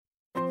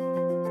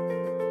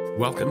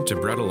Welcome to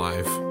Bread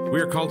Alive.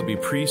 We are called to be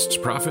priests,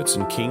 prophets,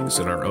 and kings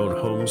in our own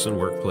homes and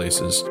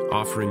workplaces,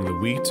 offering the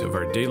wheat of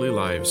our daily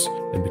lives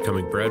and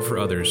becoming bread for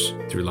others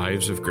through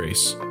lives of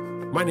grace.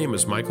 My name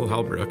is Michael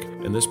Halbrook,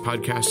 and this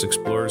podcast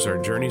explores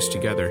our journeys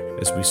together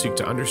as we seek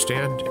to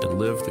understand and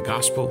live the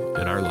gospel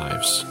in our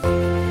lives.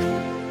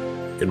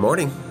 Good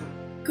morning.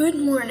 Good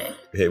morning.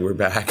 Hey, we're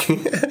back.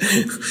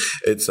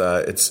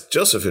 It's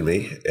Joseph and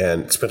me,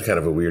 and it's been kind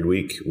of a weird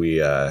week. We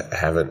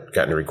haven't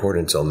gotten to record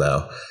until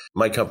now.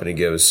 My company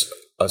gives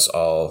us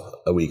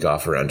all a week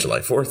off around July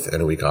 4th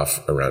and a week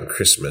off around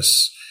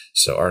Christmas.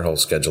 So our whole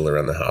schedule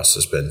around the house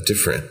has been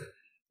different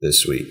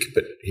this week,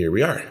 but here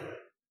we are.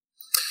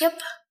 Yep.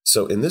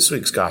 So in this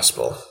week's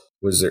gospel,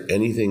 was there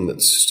anything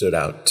that stood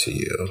out to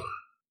you?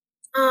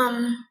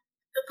 The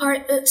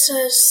part that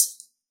says,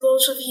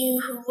 "Those of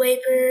you who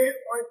labor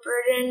or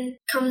burden,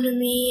 come to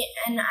me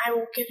and I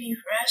will give you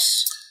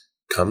rest."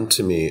 Come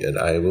to me and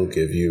I will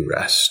give you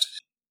rest.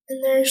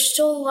 And there's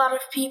still a lot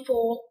of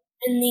people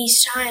in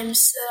these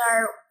times that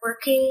are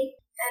working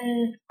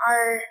and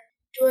are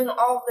doing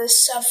all this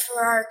stuff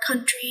for our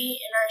country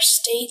and our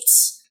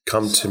states.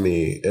 Come to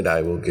me and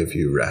I will give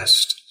you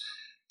rest.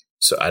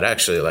 So I'd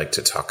actually like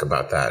to talk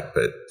about that,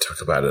 but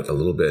talk about it a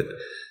little bit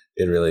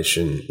in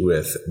relation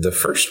with the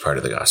first part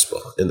of the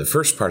gospel. In the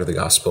first part of the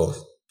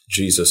gospel,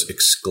 Jesus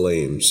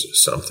exclaims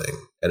something,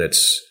 and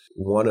it's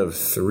one of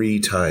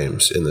 3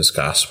 times in this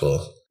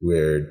gospel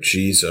where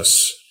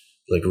Jesus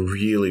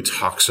really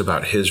talks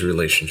about his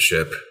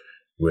relationship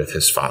with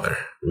his Father,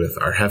 with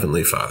our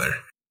Heavenly Father.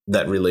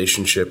 That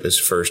relationship is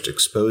first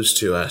exposed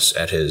to us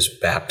at his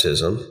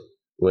baptism,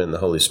 when the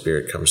Holy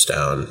Spirit comes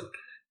down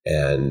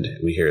and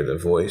we hear the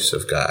voice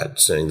of God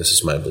saying, "This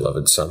is my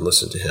beloved Son,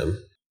 listen to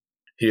him."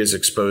 He is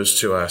exposed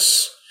to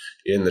us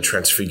in the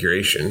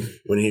Transfiguration,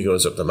 when he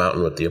goes up the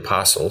mountain with the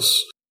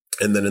apostles.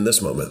 And then in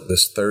this moment,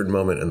 this third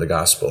moment in the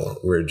gospel,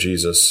 where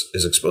Jesus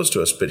is exposed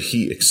to us, but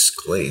he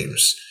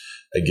exclaims,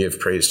 "I give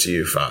praise to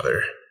you,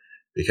 Father,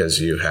 because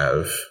you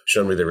have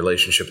shown me the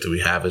relationship that we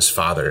have as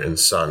Father and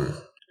Son."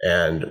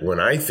 And when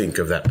I think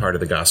of that part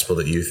of the gospel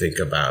that you think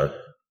about,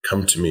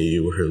 "Come to me,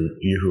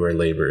 you who are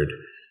labored,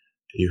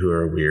 you who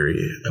are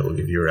weary, I will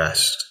give you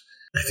rest,"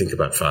 I think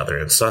about Father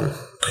and Son.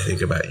 I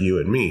think about you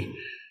and me.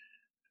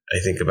 I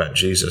think about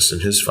Jesus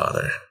and his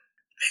Father.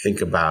 I think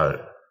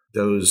about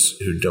those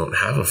who don't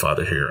have a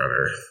Father here on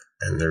earth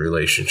and the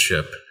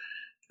relationship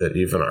that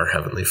even our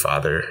Heavenly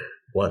Father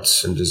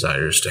wants and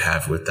desires to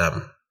have with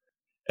them.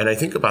 And I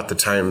think about the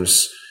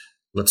times,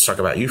 let's talk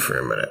about you for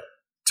a minute,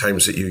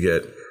 times that you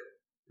get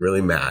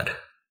really mad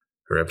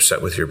or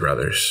upset with your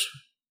brothers,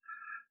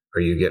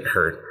 or you get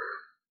hurt.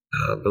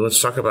 But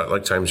let's talk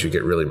about times you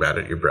get really mad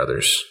at your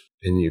brothers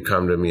and you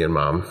come to me and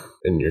Mom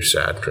and you're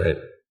sad, right?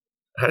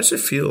 How does it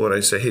feel when I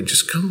say, "Hey,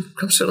 just come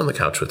sit on the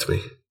couch with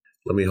me.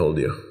 Let me hold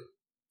you"?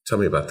 Tell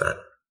me about that.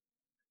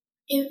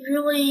 It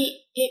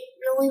really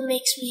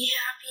makes me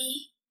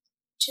happy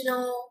to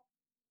know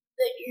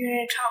that you're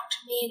going to talk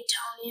to me and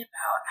tell me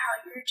about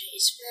how your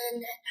day's been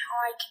and how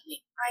I can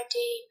make my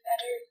day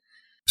better.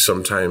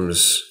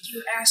 Sometimes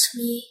You ask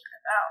me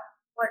about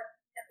what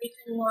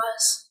everything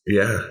was.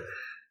 Yeah.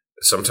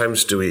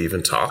 Sometimes do we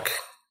even talk,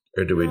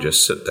 or do we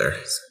just sit there?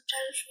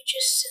 Sometimes we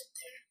just sit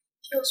there.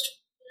 It feels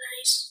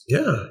nice.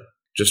 Yeah.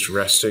 Just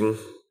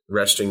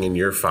resting in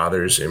your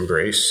Father's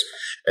embrace.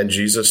 And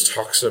Jesus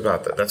talks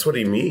about that. That's what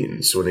he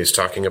means when he's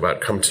talking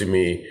about, "Come to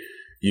me,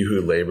 you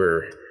who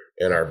labor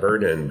and are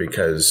burdened,"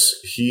 because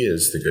he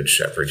is the good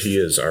shepherd. He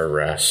is our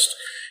rest.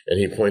 And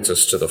he points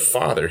us to the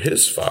Father,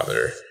 his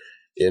Father,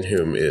 in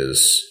whom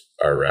is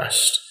our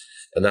rest.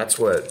 And that's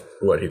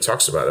what he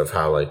talks about, of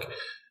how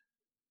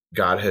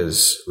God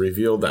has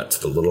revealed that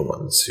to the little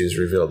ones. He's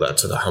revealed that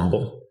to the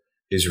humble.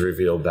 He's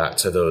revealed that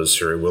to those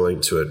who are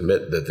willing to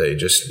admit that they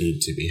just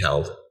need to be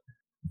held.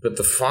 But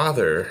the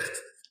Father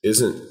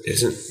isn't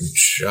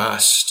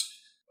just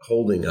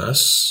holding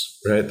us,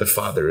 right? The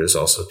Father is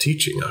also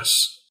teaching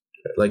us.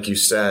 Like you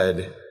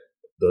said,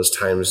 those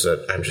times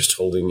that I'm just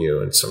holding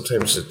you, and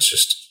sometimes it's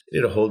just, I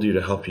need to hold you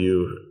to help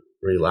you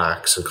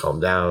relax and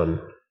calm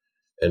down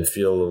and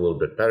feel a little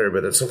bit better.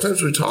 But then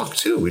sometimes we talk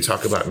too. We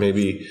talk about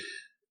maybe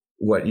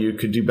what you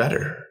could do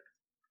better,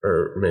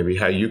 or maybe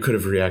how you could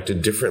have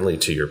reacted differently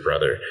to your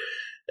brother.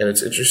 And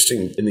it's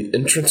interesting, in the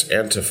entrance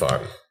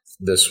antiphon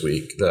this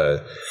week,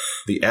 the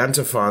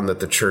antiphon that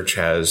the church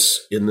has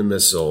in the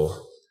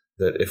missal,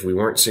 that if we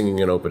weren't singing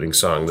an opening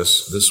song,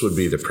 this would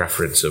be the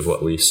preference of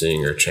what we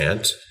sing or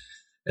chant.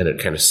 And it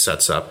kind of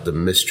sets up the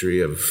mystery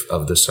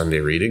of the Sunday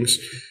readings.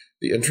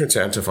 The entrance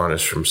antiphon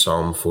is from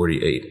Psalm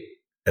 48.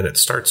 And it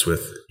starts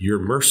with, "Your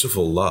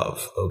merciful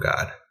love, O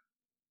God,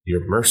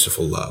 your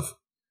merciful love,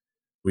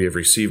 we have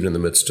received in the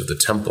midst of the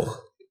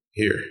temple,"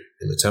 here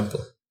in the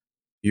temple.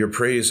 "Your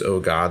praise, O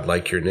God,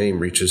 like your name,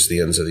 reaches the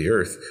ends of the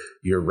earth.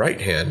 Your right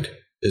hand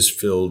is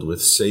filled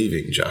with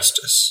saving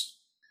justice."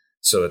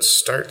 So it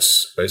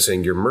starts by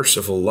saying your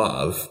merciful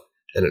love,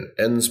 and it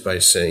ends by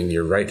saying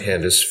your right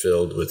hand is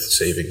filled with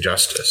saving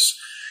justice.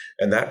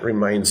 And that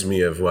reminds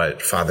me of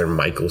what Father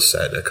Michael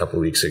said a couple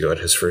weeks ago at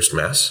his first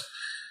Mass,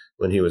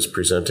 when he was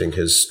presenting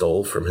his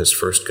stole from his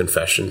first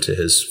confession to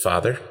his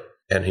father.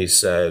 And he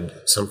said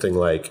something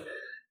like,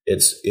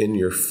 it's in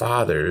your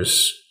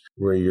fathers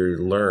where you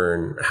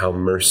learn how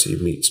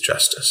mercy meets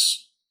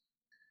justice.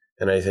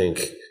 And I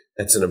think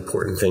that's an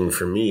important thing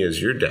for me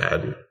as your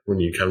dad, when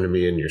you come to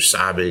me and you're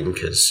sobbing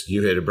because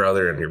you hit a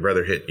brother and your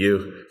brother hit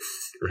you,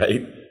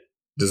 right?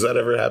 Does that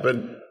ever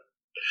happen?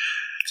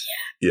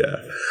 Yeah.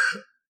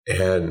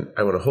 And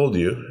I want to hold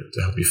you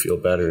to help you feel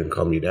better and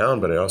calm you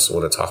down, but I also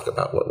want to talk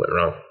about what went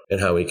wrong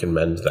and how we can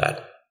mend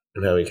that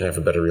and how we can have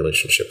a better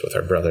relationship with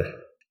our brother.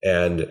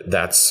 And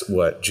that's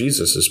what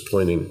Jesus is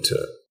pointing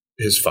to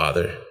his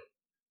Father,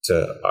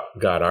 to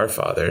God our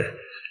Father,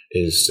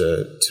 is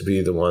to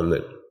be the one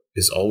that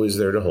is always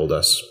there to hold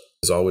us,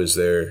 is always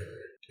there,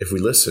 if we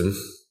listen,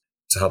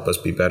 to help us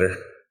be better.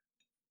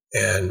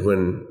 And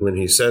when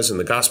he says in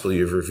the gospel,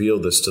 you've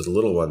revealed this to the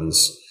little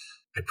ones,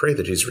 I pray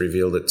that he's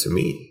revealed it to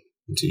me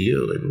and to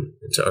you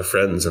and to our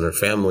friends and our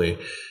family,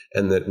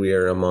 and that we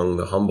are among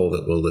the humble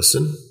that will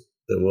listen,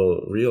 that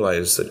will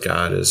realize that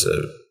God is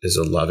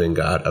a loving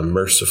God, a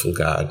merciful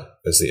God,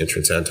 as the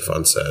entrance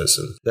antiphon says,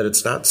 and that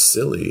it's not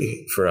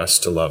silly for us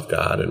to love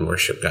God and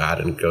worship God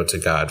and go to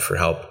God for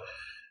help,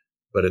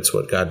 but it's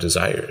what God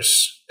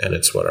desires, and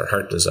it's what our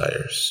heart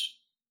desires.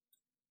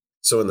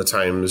 So in the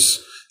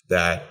times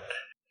that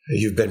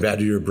you've been bad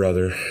to your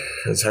brother,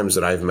 the times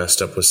that I've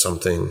messed up with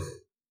something,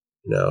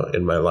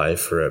 in my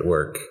life or at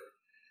work,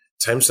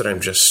 times that I'm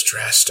just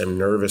stressed, I'm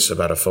nervous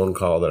about a phone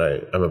call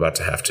that I'm about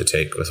to have to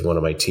take with one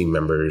of my team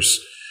members,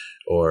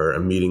 or a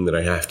meeting that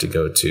I have to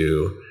go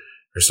to,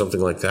 or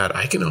something like that,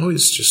 I can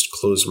always just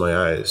close my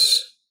eyes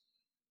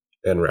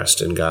and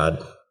rest in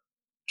God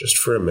just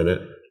for a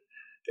minute.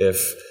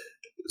 If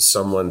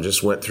someone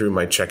just went through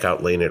my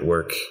checkout lane at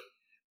work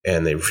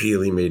and they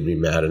really made me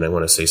mad and I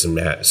want to say some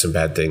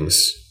bad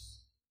things,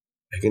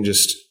 I can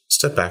just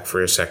step back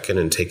for a second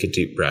and take a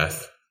deep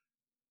breath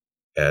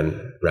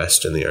and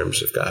rest in the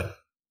arms of God.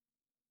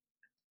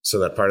 So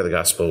that part of the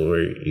gospel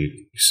where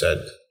you said,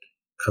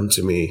 come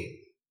to me,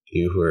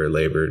 you who are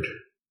labored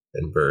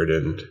and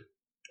burdened,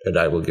 and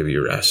I will give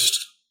you rest.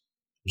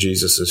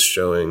 Jesus is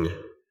showing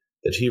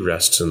that he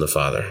rests in the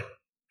Father,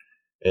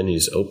 and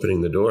he's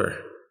opening the door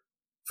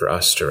for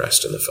us to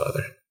rest in the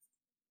Father.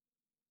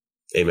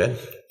 Amen.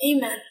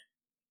 Amen.